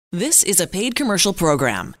This is a paid commercial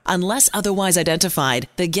program. Unless otherwise identified,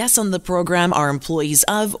 the guests on the program are employees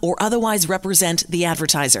of or otherwise represent the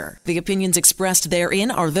advertiser. The opinions expressed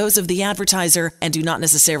therein are those of the advertiser and do not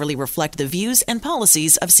necessarily reflect the views and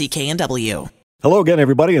policies of CKNW. Hello again,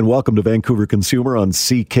 everybody, and welcome to Vancouver Consumer on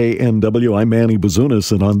CKNW. I'm Manny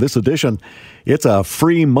Bazunas, and on this edition, it's a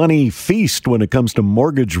free money feast when it comes to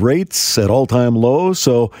mortgage rates at all-time lows.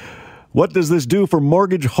 So what does this do for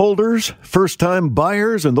mortgage holders, first-time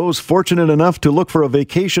buyers, and those fortunate enough to look for a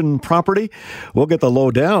vacation property? We'll get the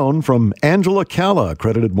lowdown from Angela Calla,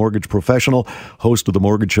 accredited mortgage professional, host of The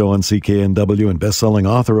Mortgage Show on CKNW, and best-selling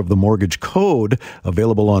author of The Mortgage Code,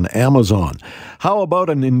 available on Amazon. How about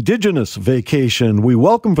an Indigenous vacation? We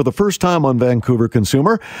welcome for the first time on Vancouver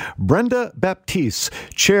Consumer, Brenda Baptiste,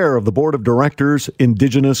 chair of the Board of Directors,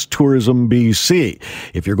 Indigenous Tourism BC.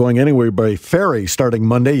 If you're going anywhere by ferry starting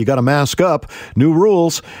Monday, you got to mask up. New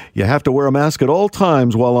rules. You have to wear a mask at all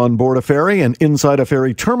times while on board a ferry and inside a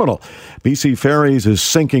ferry terminal. BC Ferries is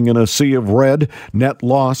sinking in a sea of red. Net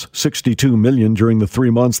loss, $62 million during the 3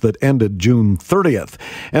 months that ended June 30th.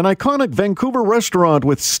 An iconic Vancouver restaurant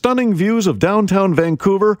with stunning views of downtown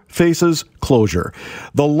Vancouver faces closure.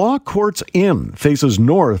 The Law Courts Inn faces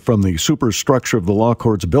north from the superstructure of the Law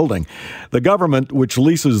Courts building. The government, which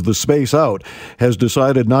leases the space out, has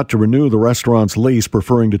decided not to renew the restaurant's lease,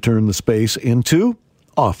 preferring to turn the space into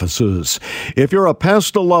offices. If you're a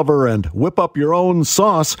pasta lover and whip up your own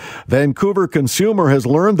sauce, Vancouver Consumer has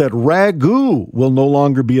learned that Ragu will no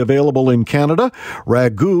longer be available in Canada.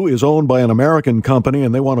 Ragu is owned by an American company,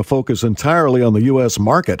 and they want to focus entirely on the U.S.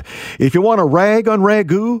 market. If you want to rag on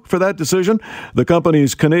Ragu for that decision, the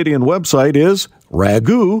company's Canadian website is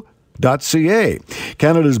Ragu.ca.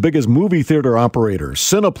 Canada's biggest movie theater operator,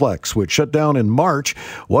 Cineplex, which shut down in March,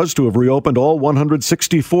 was to have reopened all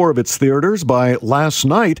 164 of its theaters by last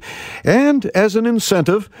night. And as an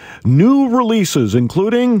incentive, new releases,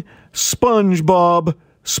 including SpongeBob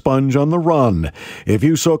Sponge on the Run. If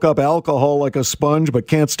you soak up alcohol like a sponge but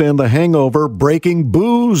can't stand the hangover, breaking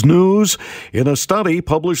booze news. In a study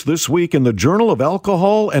published this week in the Journal of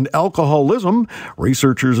Alcohol and Alcoholism,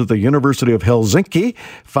 researchers at the University of Helsinki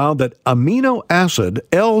found that amino acid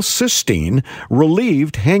L-cysteine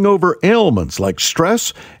relieved hangover ailments like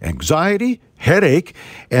stress, anxiety, headache,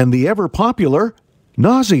 and the ever-popular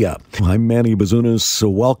nausea. I'm Manny Bazunas,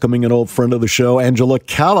 welcoming an old friend of the show, Angela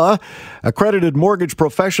Calla, accredited mortgage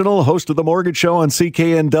professional, host of The Mortgage Show on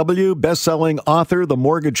CKNW, best-selling author, The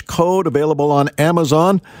Mortgage Code, available on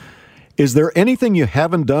Amazon. Is there anything you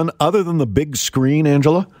haven't done other than the big screen,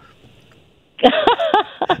 Angela?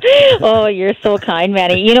 Oh, you're so kind,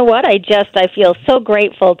 Manny. You know what? I feel so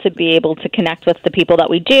grateful to be able to connect with the people that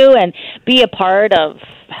we do and be a part of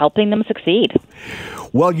helping them succeed.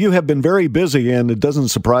 Well, you have been very busy, and it doesn't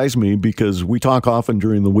surprise me because we talk often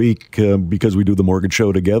during the week because we do the Mortgage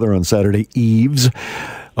Show together on Saturday eves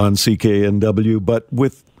on CKNW. But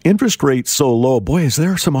with interest rates so low, boy, is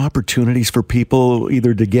there some opportunities for people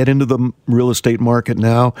either to get into the real estate market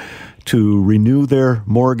now, to renew their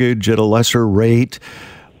mortgage at a lesser rate.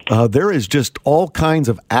 There is just all kinds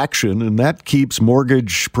of action, and that keeps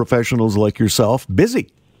mortgage professionals like yourself busy.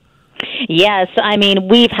 Yes, I mean,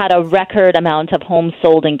 we've had a record amount of homes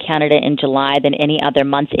sold in Canada in July than any other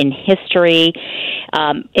month in history.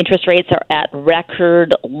 Interest rates are at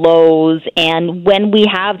record lows, and when we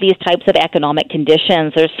have these types of economic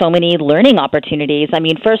conditions, there's so many learning opportunities. I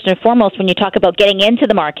mean, first and foremost, when you talk about getting into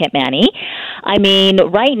the market, Manny, I mean,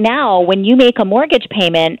 right now, when you make a mortgage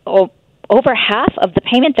payment, over half of the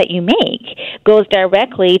payment that you make goes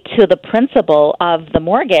directly to the principal of the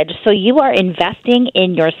mortgage. So you are investing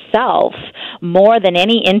in yourself more than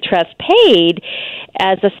any interest paid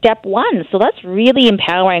as a step one. So that's really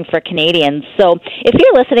empowering for Canadians. So if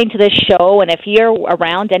you're listening to this show and if you're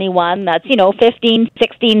around anyone that's, 15,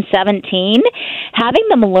 16, 17, having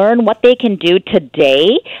them learn what they can do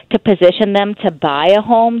today to position them to buy a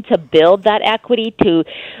home, to build that equity, to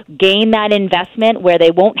gain that investment where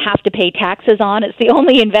they won't have to pay taxes on. It's the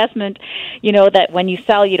only investment, that when you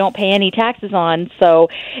sell, you don't pay any taxes on. So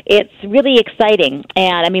it's really exciting.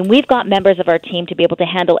 And, I mean, we've got members of our team to be able to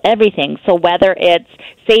handle everything. So whether it's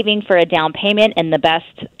saving for a down payment and the best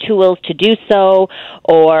tools to do so,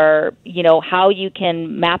 or, how you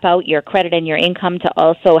can map out your credit and your income to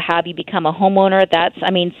also have you become a homeowner, that's,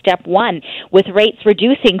 step one. With rates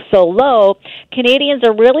reducing so low, Canadians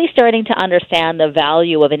are really starting to understand the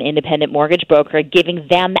value of an independent mortgage broker, giving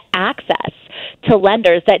them access to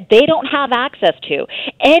lenders that they don't have access to.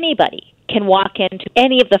 Anybody can walk into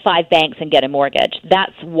any of the 5 banks and get a mortgage.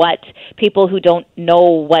 That's what people who don't know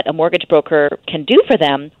what a mortgage broker can do for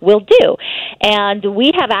them will do. And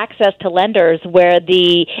we have access to lenders where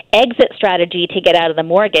the exit strategy to get out of the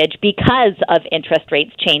mortgage, because of interest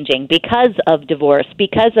rates changing, because of divorce,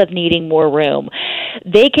 because of needing more room,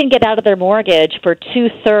 they can get out of their mortgage for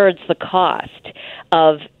 2/3 the cost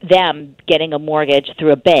of them getting a mortgage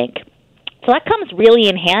through a bank. So that comes really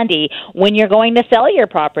in handy when you're going to sell your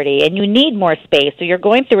property and you need more space, or you're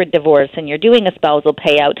going through a divorce and you're doing a spousal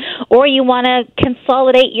payout, or you want to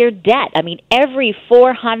consolidate your debt. I mean, every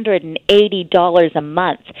 $480 a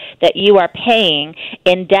month that you are paying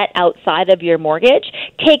in debt outside of your mortgage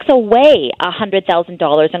takes away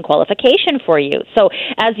 $100,000 in qualification for you. So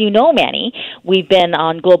as you know, Manny, we've been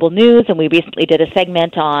on Global News, and we recently did a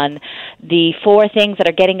segment on the 4 things that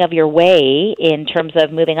are getting of your way in terms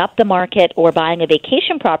of moving up the market or buying a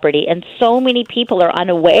vacation property, and so many people are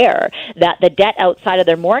unaware that the debt outside of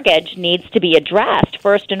their mortgage needs to be addressed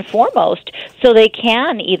first and foremost so they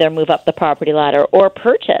can either move up the property ladder or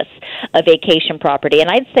purchase a vacation property. And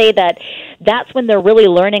I'd say that that's when they're really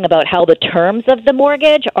learning about how the terms of the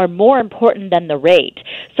mortgage are more important than the rate.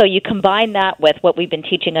 So you combine that with what we've been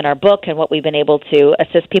teaching in our book and what we've been able to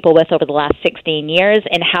assist people with over the last 16 years,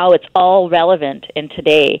 and how it's all relevant in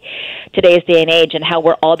today's day and age, and how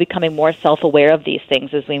we're all becoming more self-aware of these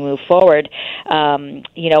things as we move forward.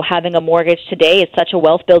 Having a mortgage today is such a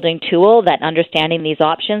wealth-building tool that understanding these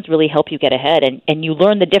options really help you get ahead, and you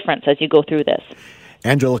learn the difference as you go through this.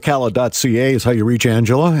 AngelaCalla.ca is how you reach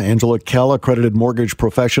Angela. Angela Calla, accredited mortgage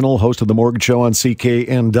professional, host of The Mortgage Show on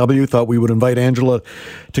CKNW. Thought we would invite Angela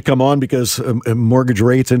to come on because mortgage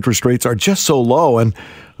rates, interest rates are just so low. And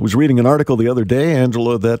I was reading an article the other day,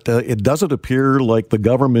 Angela, that it doesn't appear like the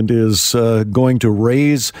government is going to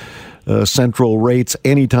raise central rates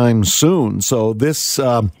anytime soon. So this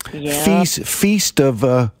feast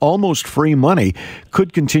of almost free money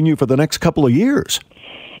could continue for the next couple of years.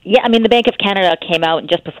 Yeah, I mean, the Bank of Canada came out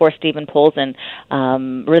just before Stephen Poulsen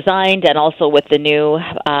resigned, and also with the new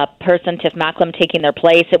person, Tiff Macklem, taking their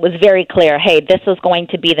place, it was very clear, hey, this is going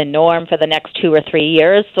to be the norm for the next 2 or 3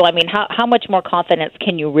 years. So, I mean, how much more confidence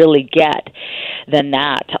can you really get than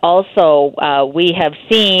that? Also, we have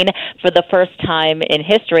seen for the first time in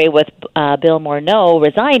history with Bill Morneau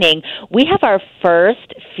resigning, we have our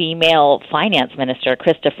first female finance minister,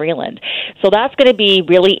 Chrystia Freeland. So that's going to be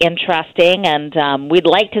really interesting, and we'd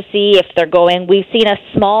like to see if they're going. We've seen a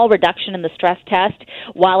small reduction in the stress test.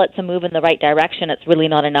 While it's a move in the right direction, it's really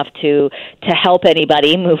not enough to help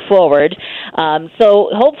anybody move forward. So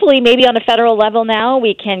hopefully maybe on a federal level now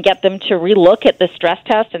we can get them to relook at the stress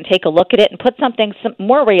test and take a look at it and put something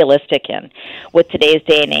more realistic in with today's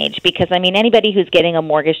day and age. Because, I mean, anybody who's getting a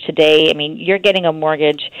mortgage today, I mean, you're getting a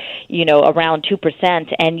mortgage, around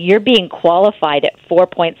 2%, and you're being qualified at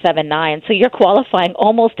 4.79. So you're qualifying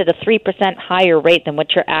almost at a 3% higher rate than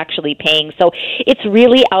what you're actually paying. So it's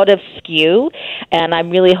really out of skew, and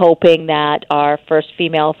I'm really hoping that our first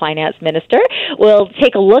female finance minister will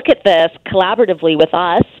take a look at this collaboratively with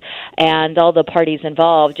us and all the parties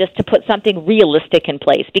involved, just to put something realistic in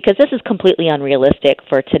place, because this is completely unrealistic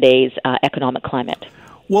for today's economic climate.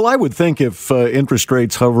 Well, I would think if interest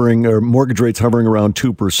rates hovering or mortgage rates hovering around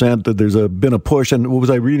 2%, that there's been a push. And was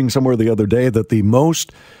I reading somewhere the other day that the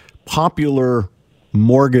most popular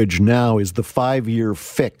mortgage now is the 5-year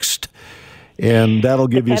fixed, and that'll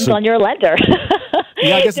give depends you some... on your lender.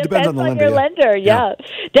 Yeah, I guess it depends on the lender. Your lender, yeah,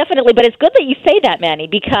 definitely. But it's good that you say that, Manny,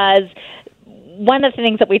 because one of the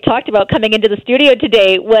things that we talked about coming into the studio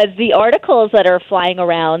today was the articles that are flying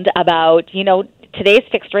around about, today's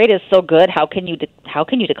fixed rate is so good, how can you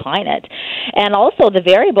decline it? And also the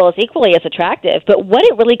variable is equally as attractive. But what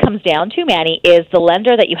it really comes down to, Manny, is the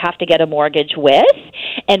lender that you have to get a mortgage with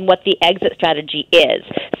and what the exit strategy is.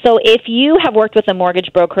 So if you have worked with a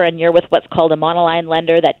mortgage broker and you're with what's called a monoline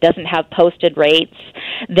lender that doesn't have posted rates,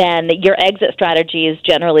 then your exit strategy is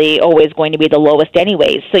generally always going to be the lowest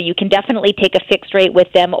anyways. So you can definitely take a fixed rate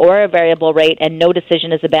with them or a variable rate, and no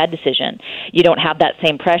decision is a bad decision. You don't have that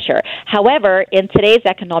same pressure. However, in today's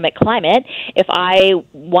economic climate, if I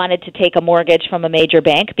wanted to take a mortgage from a major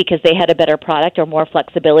bank because they had a better product or more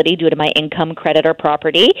flexibility due to my income, credit, or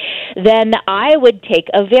property, then I would take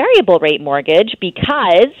a variable rate mortgage,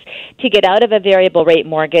 because to get out of a variable rate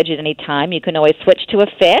mortgage at any time, you can always switch to a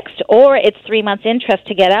fixed, or it's 3 months interest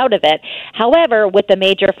to get out of it. However, with the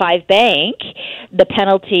major 5 bank, the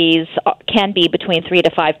penalties can be between 3 to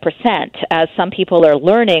 5%, as some people are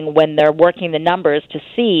learning when they're working the numbers to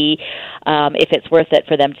see if it's worth it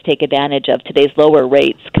for them to take advantage of today's lower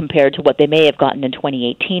rates compared to what they may have gotten in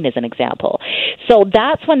 2018, as an example. So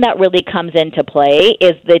that's when that really comes into play,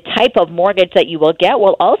 is the type of mortgage that you will get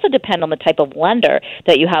will also depend on the type of lender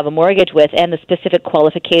that you have a mortgage with and the specific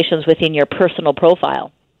qualifications within your personal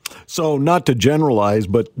profile. So not to generalize,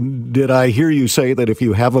 but did I hear you say that if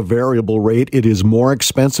you have a variable rate, it is more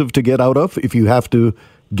expensive to get out of if you have to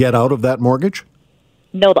get out of that mortgage?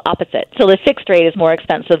 No, the opposite. So the fixed rate is more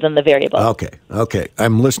expensive than the variable. Okay.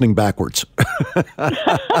 I'm listening backwards. Well,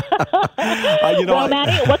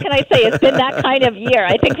 Manny, what can I say? It's been that kind of year.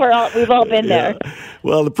 I think we've all been there.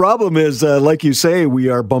 Well, the problem is, like you say, we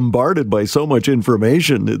are bombarded by so much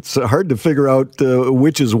information. It's hard to figure out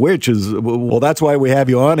which is which. Well, that's why we have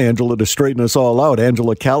you on, Angela, to straighten us all out.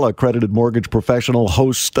 Angela Calla, accredited mortgage professional,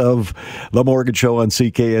 host of The Mortgage Show on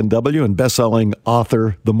CKNW, and best-selling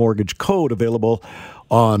author, The Mortgage Code, available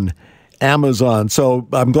on Amazon. So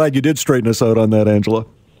I'm glad you did straighten us out on that, Angela.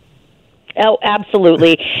 Oh,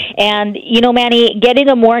 absolutely. And, Manny, getting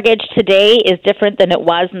a mortgage today is different than it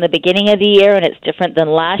was in the beginning of the year, and it's different than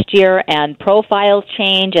last year, and profiles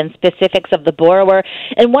change and specifics of the borrower.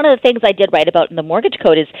 And one of the things I did write about in the Mortgage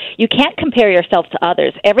Code is you can't compare yourself to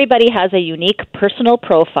others. Everybody has a unique personal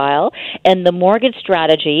profile, and the mortgage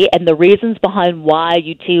strategy and the reasons behind why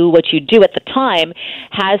you do what you do at the time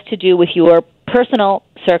has to do with your personal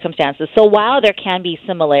circumstances. So while there can be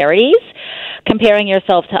similarities, comparing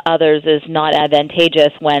yourself to others is not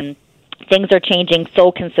advantageous when things are changing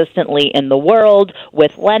so consistently in the world,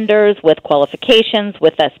 with lenders, with qualifications,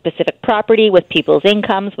 with a specific property, with people's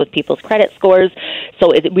incomes, with people's credit scores.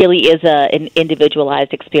 So it really is an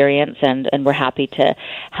individualized experience, and we're happy to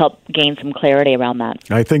help gain some clarity around that.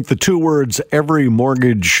 I think the two words every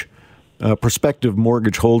prospective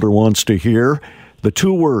mortgage holder wants to hear, the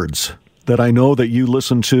two words that I know that you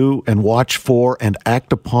listen to and watch for and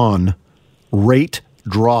act upon: rate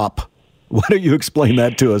drop. Why don't you explain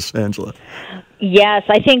that to us, Angela? Yes,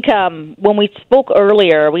 I think when we spoke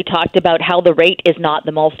earlier, we talked about how the rate is not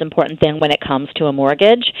the most important thing when it comes to a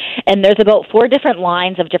mortgage. And there's about 4 different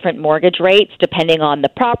lines of different mortgage rates, depending on the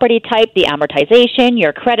property type, the amortization,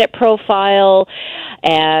 your credit profile,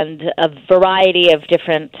 and a variety of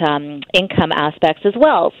different income aspects as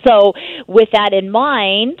well. So with that in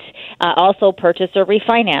mind, also purchase or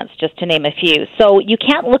refinance, just to name a few. So you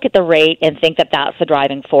can't look at the rate and think that that's the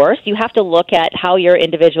driving force. You have to look at how your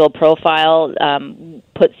individual profile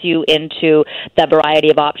puts you into the variety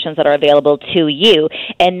of options that are available to you.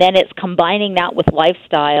 And then it's combining that with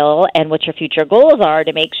lifestyle and what your future goals are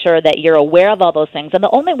to make sure that you're aware of all those things. And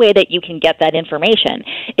the only way that you can get that information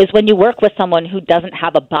is when you work with someone who doesn't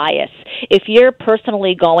have a bias. If you're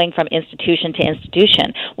personally going from institution to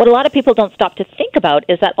institution, what a lot of people don't stop to think about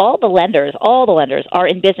is that all the lenders are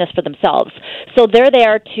in business for themselves. So they're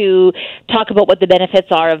there to talk about what the benefits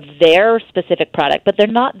are of their specific product, but they're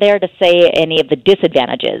not there to say any of the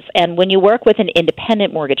disadvantages. And when you work with an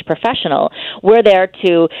independent mortgage professional, we're there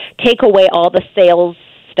to take away all the sales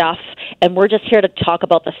stuff, and we're just here to talk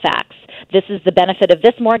about the facts. This is the benefit of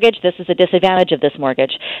this mortgage. This is a disadvantage of this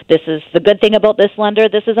mortgage. This is the good thing about this lender.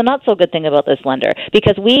 This is a not so good thing about this lender.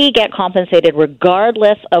 Because we get compensated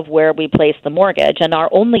regardless of where we place the mortgage, and our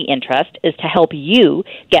only interest is to help you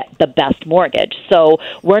get the best mortgage. So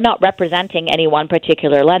we're not representing any one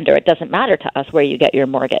particular lender. It doesn't matter to us where you get your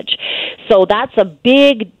mortgage. So that's a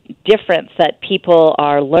big difference that people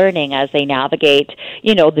are learning as they navigate,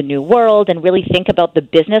 the new world and really think about the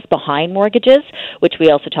business behind mortgages, which we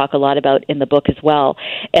also talk a lot about in the book as well.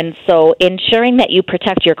 And so ensuring that you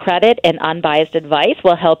protect your credit and unbiased advice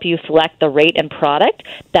will help you select the rate and product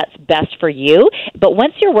that's best for you. But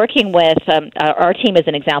once you're working with our team, as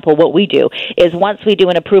an example, what we do is once we do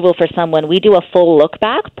an approval for someone, we do a full look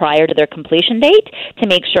back prior to their completion date to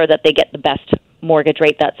make sure that they get the best mortgage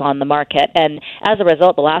rate that's on the market. And as a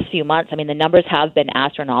result, the last few months, the numbers have been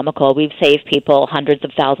astronomical. We've saved people hundreds of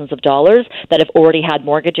thousands of dollars that have already had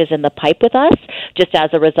mortgages in the pipe with us, just as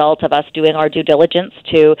a result of us doing our due diligence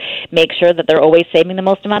to make sure that they're always saving the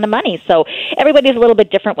most amount of money. So everybody's a little bit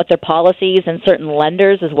different with their policies, and certain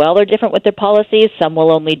lenders as well are different with their policies. Some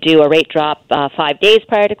will only do a rate drop 5 days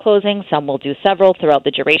prior to closing. Some will do several throughout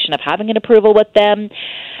the duration of having an approval with them.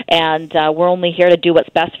 And we're only here to do what's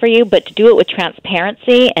best for you, but to do it with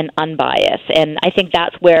transparency and unbiased. And I think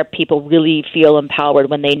that's where people really feel empowered,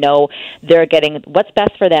 when they know they're getting what's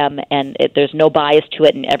best for them, and there's no bias to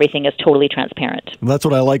it, and everything is totally transparent. That's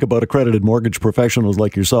what I like about accredited mortgage professionals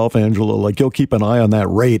like yourself, Angela. Like, you'll keep an eye on that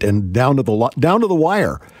rate and down to the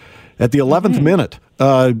wire. At the 11th minute,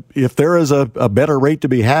 if there is a better rate to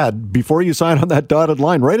be had, before you sign on that dotted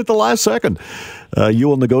line, right at the last second, you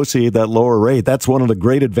will negotiate that lower rate. That's one of the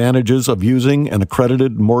great advantages of using an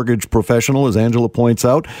accredited mortgage professional, as Angela points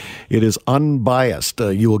out. It is unbiased.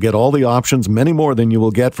 You will get all the options, many more than you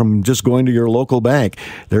will get from just going to your local bank.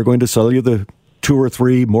 They're going to sell you the 2 or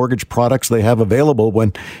 3 mortgage products they have available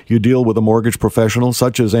when you deal with a mortgage professional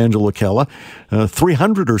such as Angela Calla.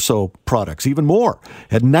 300 or so products, even more,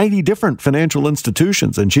 at 90 different financial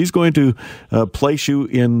institutions. And she's going to place you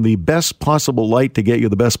in the best possible light to get you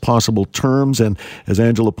the best possible terms. And as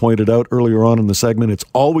Angela pointed out earlier on in the segment, it's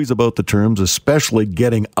always about the terms, especially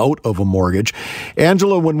getting out of a mortgage.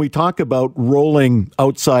 Angela, when we talk about rolling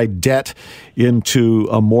outside debt into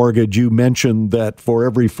a mortgage, you mentioned that for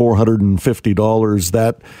every $450,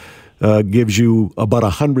 that gives you about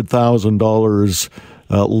 $100,000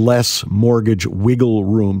 less mortgage wiggle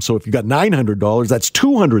room. So if you got $900, that's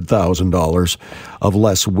 $200,000 of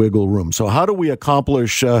less wiggle room. So how do we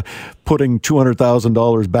accomplish putting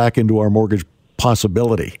 $200,000 back into our mortgage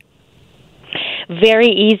possibility? Very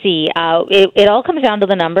easy. It all comes down to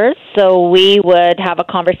the numbers. So we would have a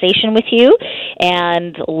conversation with you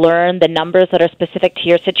and learn the numbers that are specific to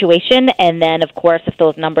your situation. And then, of course, if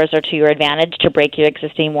those numbers are to your advantage, to break your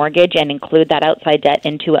existing mortgage and include that outside debt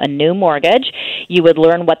into a new mortgage, you would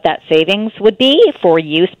learn what that savings would be for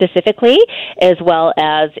you specifically, as well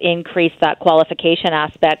as increase that qualification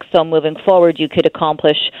aspect. So moving forward, you could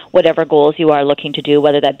accomplish whatever goals you are looking to do,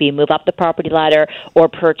 whether that be move up the property ladder or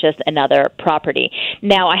purchase another property.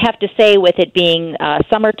 Now, I have to say, with it being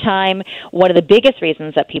summertime, one of the biggest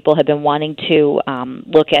reasons that people have been wanting to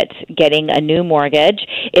look at getting a new mortgage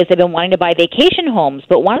is they've been wanting to buy vacation homes.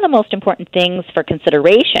 But one of the most important things for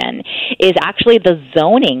consideration is actually the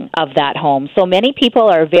zoning of that home. So many people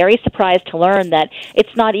are very surprised to learn that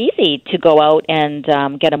it's not easy to go out and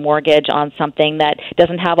get a mortgage on something that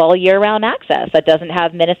doesn't have all year-round access, that doesn't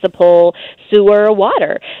have municipal sewer or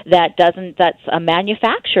water, that's a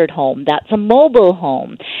manufactured home, that's a mobile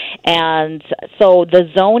home. And so the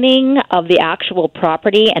zoning of the actual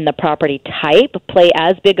property and the property type play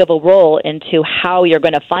as big of a role into how you're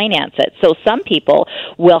going to finance it. So some people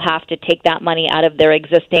will have to take that money out of their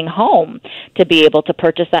existing home to be able to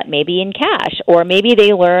purchase that maybe in cash, or maybe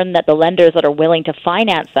they learn that the lenders that are willing to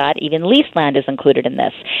finance that, even lease land is included in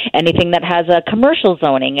this. Anything that has a commercial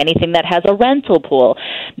zoning, anything that has a rental pool,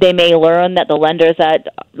 they may learn that the lenders that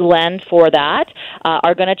lend for that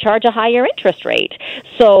are going to charge a higher interest rate.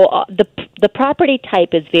 So the property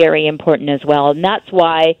type is very important as well, and that's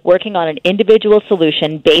why working on an individual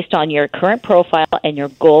solution based on your current profile and your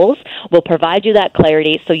goals will provide you that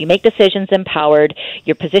clarity so you make decisions empowered,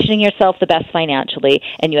 you're positioning yourself the best financially,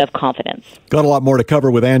 and you have confidence. Got a lot more to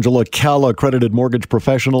cover with Angela Calla, accredited mortgage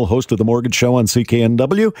professional, host of The Mortgage Show on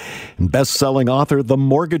CKNW, and best-selling author, The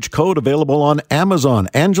Mortgage Code, available on Amazon.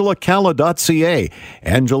 AngelaCalla.ca.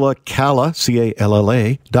 Angela Calla,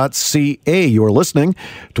 CALLA.ca. You're listening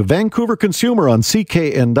to Vancouver Consumer on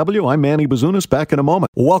CKNW. I'm Manny Bazunas. Back in a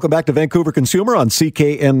moment. Welcome back to Vancouver Consumer on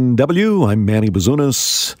CKNW. I'm Manny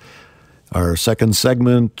Bazunas. Our second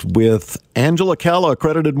segment with Angela Calla,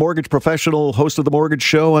 accredited mortgage professional, host of The Mortgage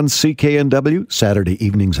Show on CKNW, Saturday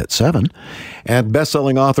evenings at 7, and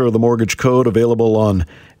best-selling author of The Mortgage Code, available on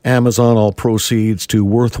Amazon. All proceeds to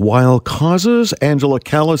worthwhile causes. Angela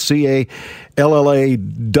Calla, CALLA.ca.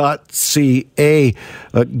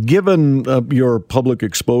 Given your public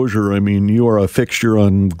exposure, I mean, you are a fixture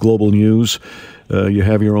on global news. You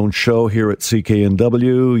have your own show here at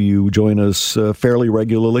CKNW. You join us fairly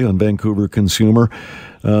regularly on Vancouver Consumer.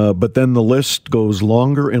 But then the list goes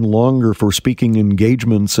longer and longer for speaking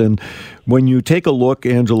engagements. And when you take a look,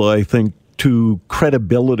 Angela, I think, to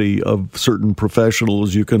credibility of certain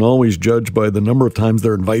professionals, you can always judge by the number of times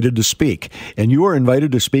they're invited to speak. And you are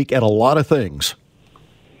invited to speak at a lot of things.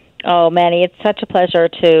 Oh, Manny, it's such a pleasure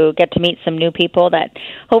to get to meet some new people that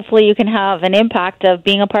hopefully you can have an impact of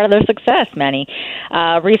being a part of their success, Manny.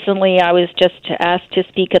 Recently, I was just asked to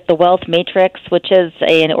speak at the Wealth Matrix, which is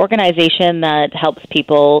an organization that helps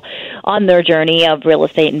people on their journey of real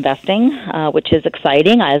estate investing, which is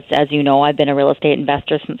exciting. As you know, I've been a real estate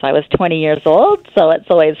investor since I was 20 years old, so it's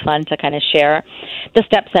always fun to kind of share the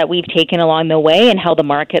steps that we've taken along the way and how the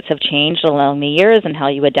markets have changed along the years and how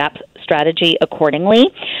you adapt strategy accordingly.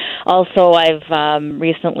 Also, I've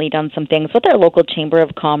recently done some things with our local Chamber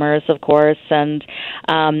of Commerce, of course, and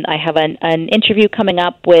I have an interview coming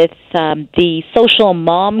up with the Social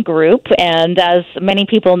Mom Group. And as many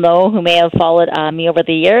people know who may have followed me over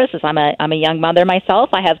the years, as I'm a young mother myself,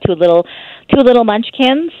 I have two little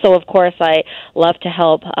munchkins. So of course, I love to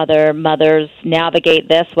help other mothers navigate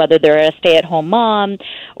this, whether they're a stay-at-home mom,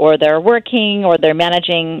 or they're working, or they're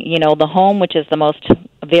managing, the home, which is the most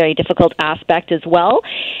very difficult aspect as well.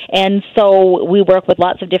 And so we work with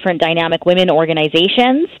lots of different dynamic women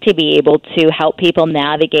organizations to be able to help people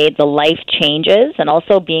navigate the life changes, and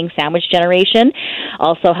also being sandwich generation,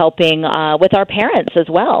 also helping with our parents as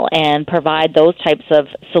well, and provide those types of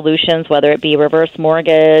solutions, whether it be reverse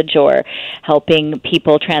mortgage or helping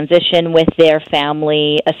people transition with their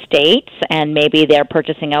family estates, and maybe they're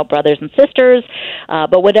purchasing out brothers and sisters.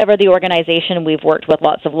 But whatever the organization, we've worked with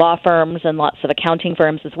lots of law firms and lots of accounting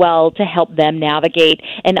firms as well to help them navigate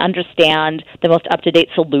and understand the most up-to-date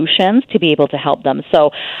solutions to be able to help them.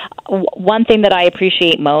 So one thing that I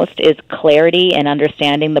appreciate most is clarity and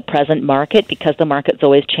understanding the present market, because the market's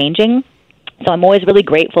always changing. So I'm always really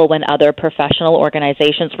grateful when other professional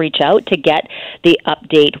organizations reach out to get the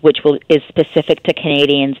update, which is specific to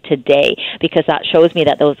Canadians today, because that shows me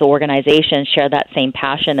that those organizations share that same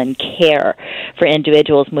passion and care for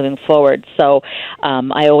individuals moving forward. So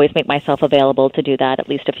I always make myself available to do that at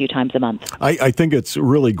least a few times a month. I think it's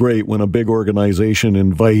really great when a big organization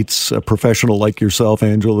invites a professional like yourself,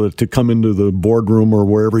 Angela, to come into the boardroom or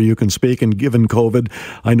wherever you can speak. And given COVID,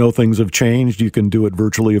 I know things have changed. You can do it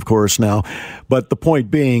virtually, of course, now. But the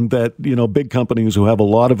point being that, big companies who have a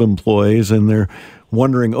lot of employees, and they're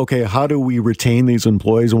wondering, okay, how do we retain these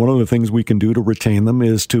employees? And one of the things we can do to retain them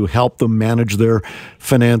is to help them manage their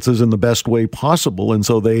finances in the best way possible. And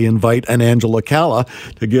so they invite an Angela Calla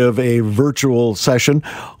to give a virtual session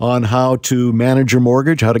on how to manage your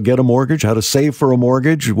mortgage, how to get a mortgage, how to save for a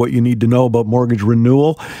mortgage, what you need to know about mortgage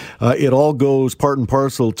renewal. It all goes part and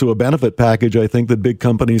parcel to a benefit package, I think, that big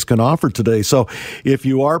companies can offer today. So if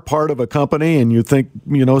you are part of a company and you think,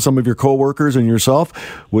 some of your coworkers and yourself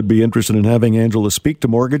would be interested in having Angela speak to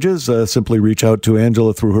mortgages, simply reach out to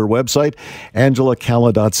Angela through her website,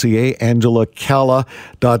 angelacalla.ca,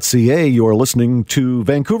 angelacalla.ca. You are listening to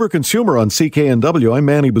Vancouver Consumer on CKNW. I'm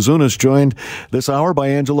Manny Bazunas, joined this hour by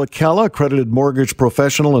Angela Calla, accredited mortgage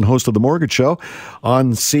professional and host of The Mortgage Show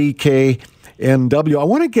on CKNW. I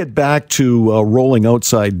want to get back to rolling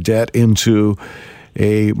outside debt into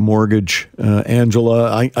a mortgage.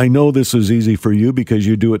 Angela, I know this is easy for you because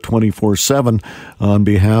you do it 24/7 on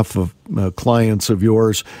behalf of clients of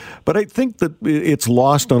yours, but I think that it's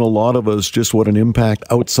lost on a lot of us just what an impact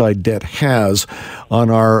outside debt has on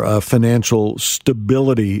our financial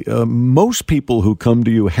stability. Most people who come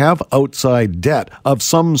to you have outside debt of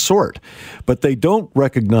some sort, but they don't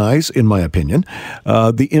recognize, in my opinion,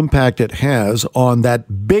 the impact it has on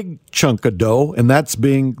that big chunk of dough, and that's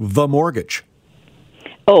being the mortgage.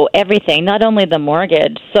 Oh, everything, not only the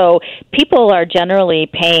mortgage. So people are generally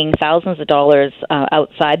paying thousands of dollars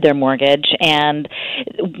outside their mortgage, and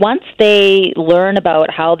once they learn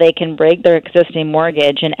about how they can break their existing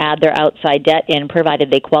mortgage and add their outside debt in,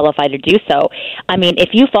 provided they qualify to do so. I mean,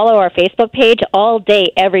 if you follow our Facebook page all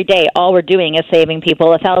day, every day, all we're doing is saving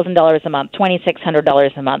people $1,000 a month,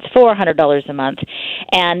 $2,600 a month, $400 a month.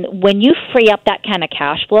 And when you free up that kind of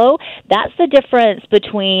cash flow, that's the difference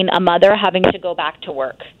between a mother having to go back to work.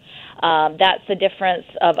 That's the difference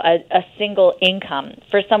of a single income.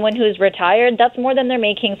 For someone who's retired, that's more than they're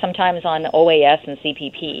making sometimes on OAS and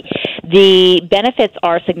CPP. The benefits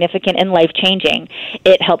are significant and life-changing.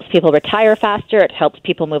 It helps people retire faster. It helps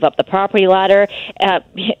people move up the property ladder.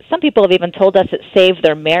 Some people have even told us it saved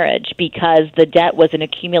their marriage because the debt was an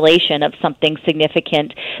accumulation of something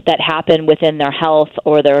significant that happened within their health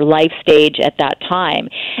or their life stage at that time.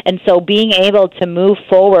 And so being able to move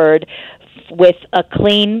forward with a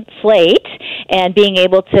clean slate and being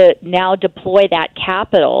able to now deploy that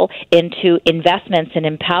capital into investments and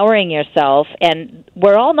empowering yourself. And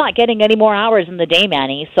we're all not getting any more hours in the day,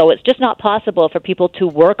 Manny, so it's just not possible for people to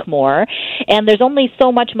work more. And there's only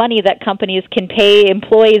so much money that companies can pay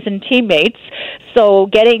employees and teammates. So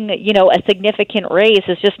getting, a significant raise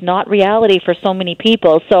is just not reality for so many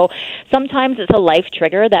people. So sometimes it's a life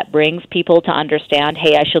trigger that brings people to understand,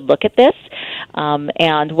 hey, I should look at this.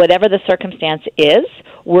 And whatever the circumstance is,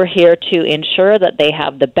 we're here to ensure that they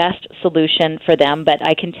have the best solution for them. But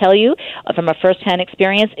I can tell you from a first-hand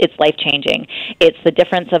experience, it's life-changing. It's the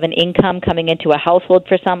difference of an income coming into a household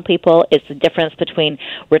for some people. It's the difference between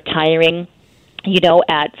retiring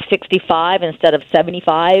at 65 instead of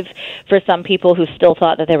 75 for some people who still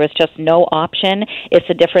thought that there was just no option. It's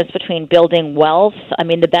the difference between building wealth. I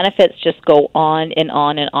mean, the benefits just go on and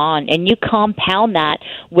on and on. And you compound that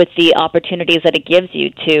with the opportunities that it gives you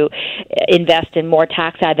to invest in more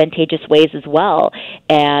tax advantageous ways as well.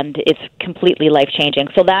 And it's completely life-changing.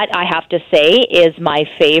 So that, I have to say, is my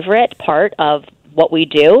favorite part of what we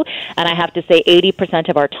do, and I have to say 80%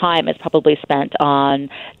 of our time is probably spent on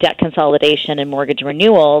debt consolidation and mortgage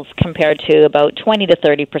renewals compared to about 20 to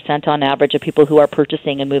 30% on average of people who are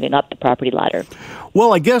purchasing and moving up the property ladder.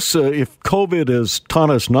 Well, I guess if COVID has taught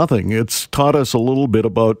us nothing, it's taught us a little bit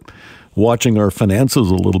about watching our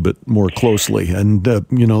finances a little bit more closely. And,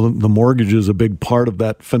 the mortgage is a big part of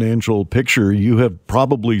that financial picture. You have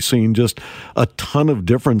probably seen just a ton of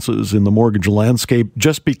differences in the mortgage landscape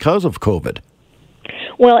just because of COVID.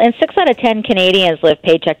 Well, and 6 out of 10 Canadians lived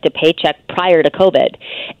paycheck to paycheck prior to COVID.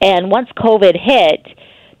 And once COVID hit,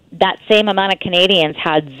 that same amount of Canadians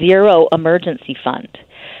had zero emergency fund.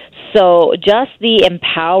 So just the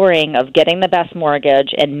empowering of getting the best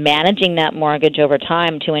mortgage and managing that mortgage over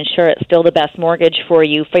time to ensure it's still the best mortgage for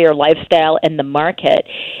you, for your lifestyle and the market,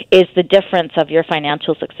 is the difference of your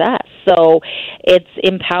financial success. So it's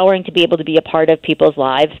empowering to be able to be a part of people's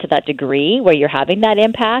lives to that degree where you're having that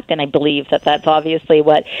impact, and I believe that that's obviously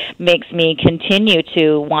what makes me continue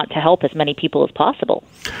to want to help as many people as possible.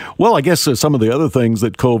 Well, I guess some of the other things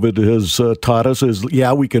that COVID has taught us is,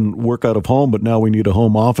 we can work out of home, but now we need a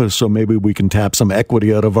home office, so maybe we can tap some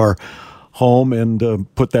equity out of our home and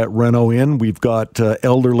put that reno in. We've got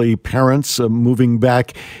elderly parents moving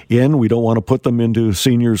back in. We don't want to put them into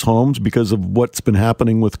seniors' homes because of what's been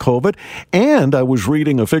happening with COVID. And I was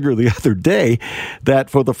reading a figure the other day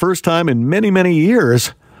that for the first time in many, many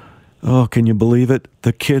years, can you believe it?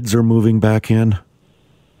 The kids are moving back in.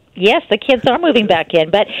 Yes, the kids are moving back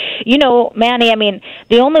in. But, Manny, I mean,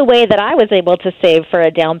 the only way that I was able to save for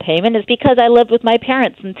a down payment is because I lived with my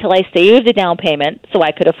parents until I saved a down payment so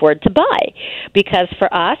I could afford to buy. Because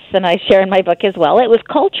for us, and I share in my book as well, it was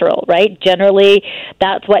cultural, right? Generally,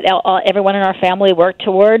 that's what everyone in our family worked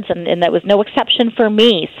towards, and that was no exception for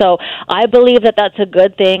me. So I believe that that's a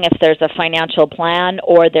good thing if there's a financial plan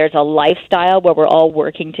or there's a lifestyle where we're all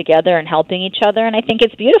working together and helping each other. And I think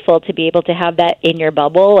it's beautiful to be able to have that in your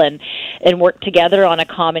bubble and work together on a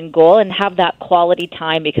common goal and have that quality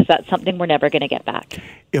time, because that's something we're never going to get back.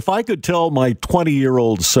 If I could tell my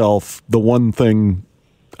 20-year-old self the one thing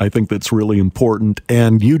I think that's really important,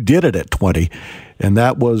 and you did it at 20, and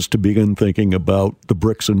that was to begin thinking about the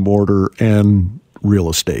bricks and mortar and real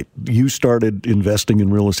estate. You started investing in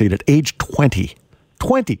real estate at age 20.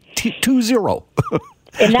 20. 20.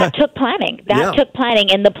 And that took planning. Took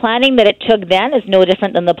planning. And the planning that it took then is no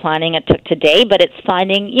different than the planning it took today, but it's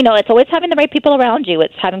finding, it's always having the right people around you.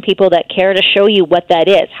 It's having people that care to show you what that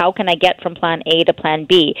is. How can I get from plan A to plan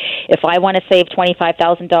B? If I want to save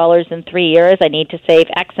 $25,000 in 3 years, I need to save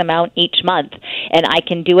X amount each month. And I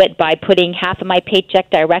can do it by putting half of my paycheck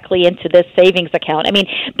directly into this savings account. I mean,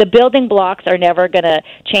 the building blocks are never going to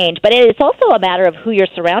change, but it's also a matter of who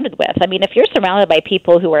you're surrounded with. I mean, if you're surrounded by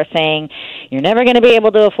people who are saying, you're never going to be able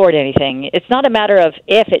to afford anything, it's not a matter of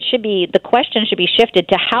if. The question should be shifted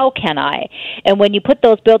to how can I? And when you put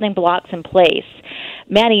those building blocks in place,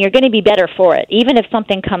 Manny, you're going to be better for it. Even if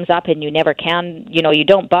something comes up and you never can, you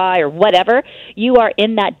don't buy or whatever, you are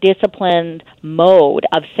in that disciplined mode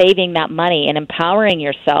of saving that money and empowering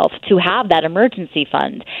yourself to have that emergency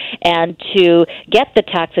fund and to get the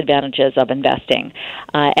tax advantages of investing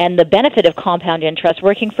and the benefit of compound interest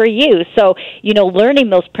working for you. So, learning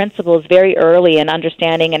those principles very early and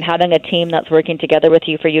understanding and having a team that's working together with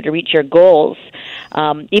you for you to reach your goals,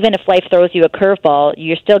 even if life throws you a curveball,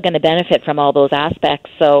 you're still going to benefit from all those aspects.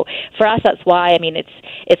 So for us, that's why,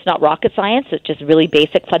 it's not rocket science. It's just really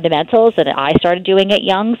basic fundamentals, and I started doing it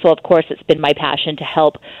young. So, of course, it's been my passion to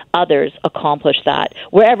help others accomplish that.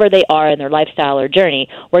 Wherever they are in their lifestyle or journey,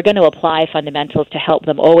 we're going to apply fundamentals to help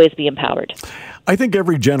them always be empowered. I think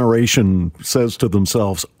every generation says to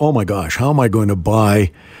themselves, oh my gosh, how am I going to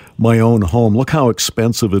buy my own home? Look how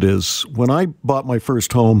expensive it is. When I bought my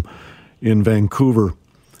first home in Vancouver,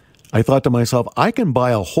 I thought to myself, I can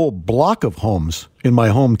buy a whole block of homes in my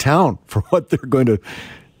hometown for what they're going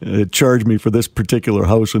to charge me for this particular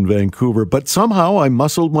house in Vancouver. But somehow I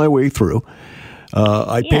muscled my way through.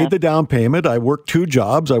 I paid the down payment. I worked 2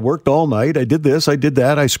 jobs. I worked all night. I did this. I did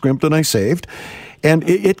that. I scrimped and I saved. And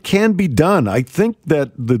it can be done. I think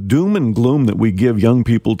that the doom and gloom that we give young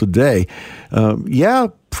people today,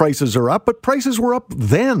 prices are up, but prices were up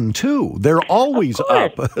then too. They're always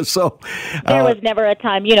up. So there was never a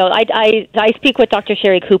time, I speak with Dr.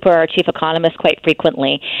 Sherry Cooper, our chief economist, quite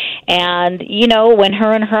frequently. And, when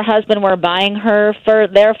her and her husband were buying her for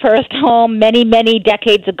their first home many, many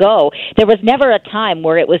decades ago, there was never a time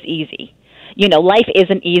where it was easy. Life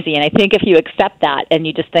isn't easy, and I think if you accept that and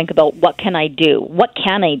you just think about what can I do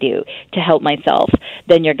to help myself,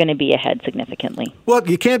 then you're going to be ahead significantly. Well,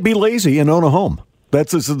 you can't be lazy and own a home.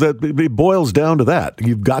 It boils down to that.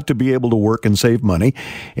 You've got to be able to work and save money,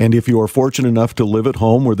 and if you are fortunate enough to live at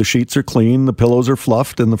home where the sheets are clean, the pillows are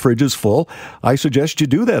fluffed, and the fridge is full, I suggest you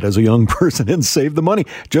do that as a young person and save the money,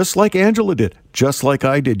 just like Angela did, just like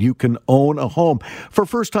I did. You can own a home. For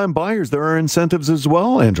first-time buyers, there are incentives as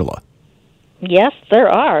well, Angela. Yes, there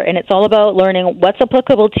are, and it's all about learning what's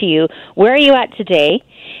applicable to you, where are you at today,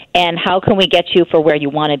 and how can we get you for where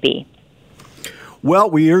you want to be.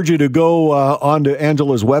 Well, we urge you to go onto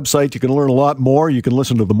Angela's website. You can learn a lot more. You can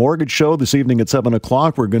listen to The Mortgage Show this evening at 7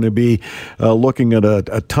 o'clock. We're going to be looking at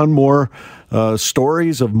a ton more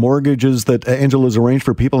stories of mortgages that Angela's arranged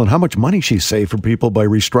for people and how much money she's saved for people by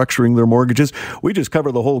restructuring their mortgages. We just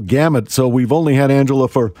cover the whole gamut. So we've only had Angela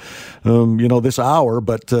for, this hour,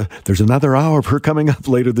 but there's another hour of her coming up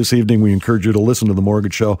later this evening. We encourage you to listen to The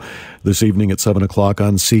Mortgage Show this evening at 7 o'clock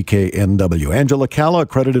on CKNW. Angela Calla,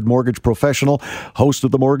 accredited mortgage professional, host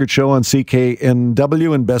of The Mortgage Show on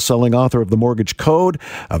CKNW and best-selling author of The Mortgage Code,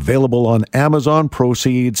 available on Amazon,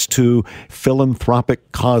 proceeds to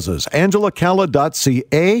philanthropic causes.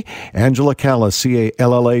 AngelaCalla.ca, Angela Calla,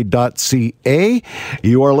 CALLA.ca.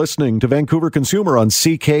 You are listening to Vancouver Consumer on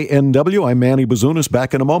CKNW. I'm Manny Bazunas.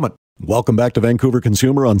 Back in a moment. Welcome back to Vancouver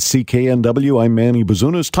Consumer on CKNW. I'm Manny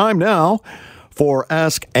Bazunas. Time now for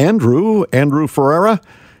Ask Andrew. Andrew Ferreira,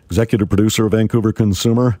 executive producer of Vancouver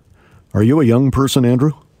Consumer. Are you a young person,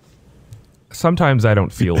 Andrew? Sometimes I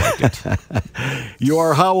don't feel like it. You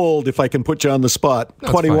are how old, if I can put you on the spot? No,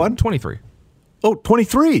 21? 23. Oh,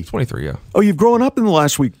 23. 23, yeah. Oh, you've grown up in the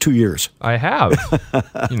last 2 years. I have.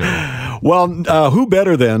 Well, who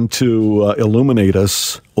better than to illuminate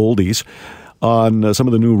us oldies on some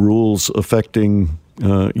of the new rules affecting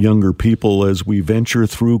younger people as we venture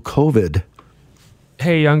through COVID?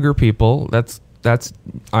 Hey, younger people, that's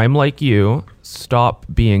I'm like you. Stop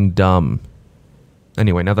being dumb.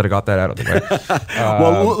 Anyway, now that I got that out of the way.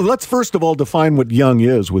 Well, let's first of all define what young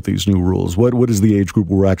is with these new rules. What is the age group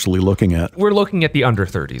we're actually looking at? We're looking at the under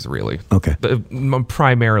 30s, really. Okay.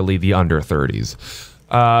 Primarily the under 30s.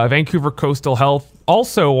 Vancouver Coastal Health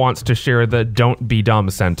also wants to share the don't be dumb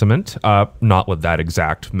sentiment, not with that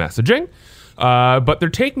exact messaging. But they're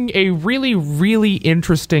taking a really, really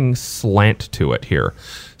interesting slant to it here.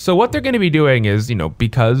 So what they're going to be doing is,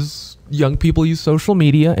 because young people use social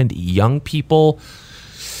media and young people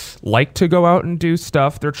like to go out and do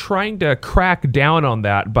stuff, they're trying to crack down on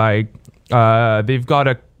that by, they've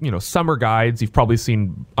got summer guides. You've probably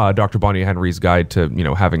seen Dr. Bonnie Henry's guide to,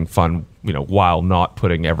 having fun, while not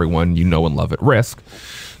putting everyone you know and love at risk.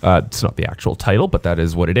 It's not the actual title, but that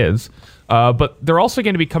is what it is. But they're also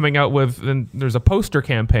going to be coming out with, and there's a poster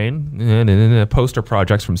campaign, and poster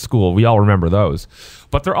projects from school. We all remember those.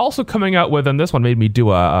 But they're also coming out with, and this one made me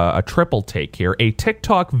do a triple take here, a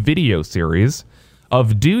TikTok video series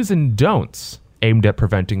of do's and don'ts aimed at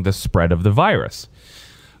preventing the spread of the virus.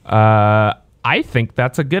 I think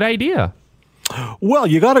that's a good idea. Well,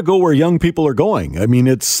 you got to go where young people are going. I mean,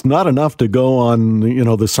 it's not enough to go on,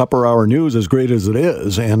 the supper hour news, as great as it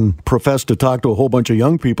is, and profess to talk to a whole bunch of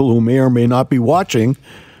young people who may or may not be watching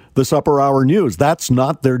the supper hour news. That's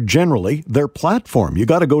not generally their platform. You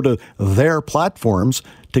got to go to their platforms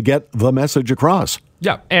to get the message across.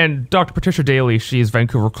 Yeah, and Dr. Patricia Daly, she's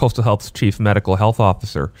Vancouver Coastal Health's chief medical health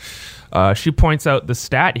officer. She points out the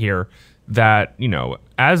stat here that,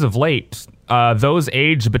 as of late, those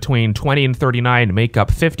aged between 20 and 39 make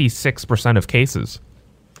up 56% of cases,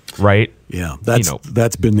 right? Yeah,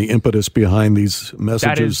 that's been the impetus behind these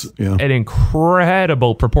messages. That is an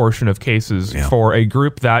incredible proportion of cases for a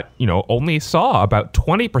group that, only saw about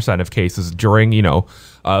 20% of cases during,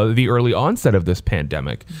 the early onset of this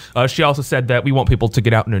pandemic. She also said that we want people to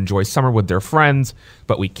get out and enjoy summer with their friends,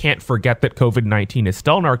 but we can't forget that COVID-19 is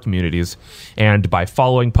still in our communities, and by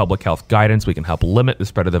following public health guidance, we can help limit the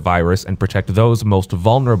spread of the virus and protect those most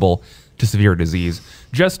vulnerable to severe disease.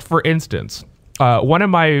 Just for instance, one of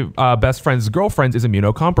my best friend's girlfriends is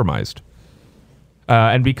immunocompromised.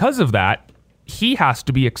 And because of that, he has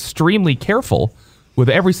to be extremely careful with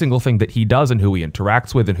every single thing that he does and who he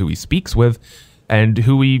interacts with and who he speaks with and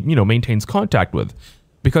who he, maintains contact with.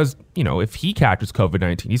 Because, if he catches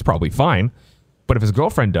COVID-19, he's probably fine. But if his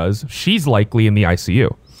girlfriend does, she's likely in the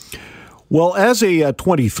ICU. Well, as a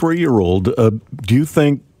 23-year-old, do you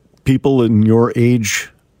think people in your age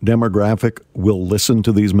demographic will listen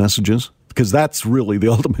to these messages? Because that's really the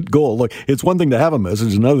ultimate goal. Look, it's one thing to have a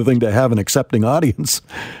message, another thing to have an accepting audience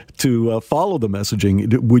to follow the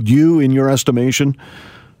messaging. Would you, in your estimation,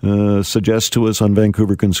 suggest to us on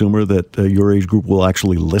Vancouver Consumer that your age group will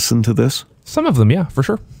actually listen to this? Some of them, yeah, for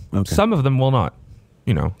sure. Okay. Some of them will not.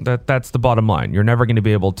 That's the bottom line. You're never going to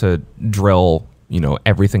be able to drill,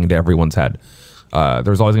 everything into everyone's head.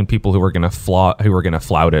 There's always going to be people who are going to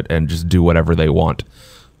flout it and just do whatever they want.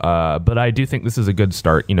 But I do think this is a good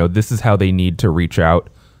start. This is how they need to reach out.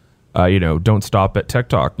 Don't stop at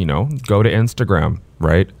TikTok. Go to Instagram,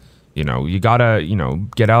 right? You gotta,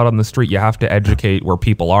 get out on the street. You have to educate where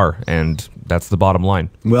people are, and that's the bottom line.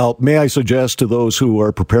 Well, may I suggest to those who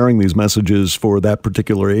are preparing these messages for that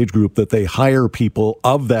particular age group that they hire people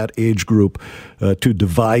of that age group to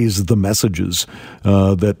devise the messages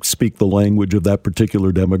that speak the language of that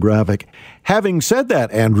particular demographic. Having said that,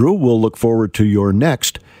 Andrew, we'll look forward to your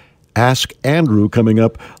next Ask Andrew coming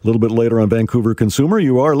up a little bit later on Vancouver Consumer.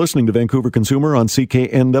 You are listening to Vancouver Consumer on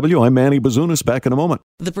CKNW. I'm Manny Bazunas. Back in a moment.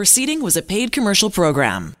 The proceeding was a paid commercial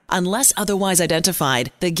program. Unless otherwise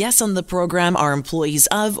identified, the guests on the program are employees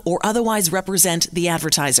of or otherwise represent the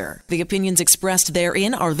advertiser. The opinions expressed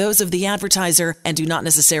therein are those of the advertiser and do not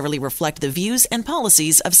necessarily reflect the views and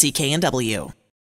policies of CKNW.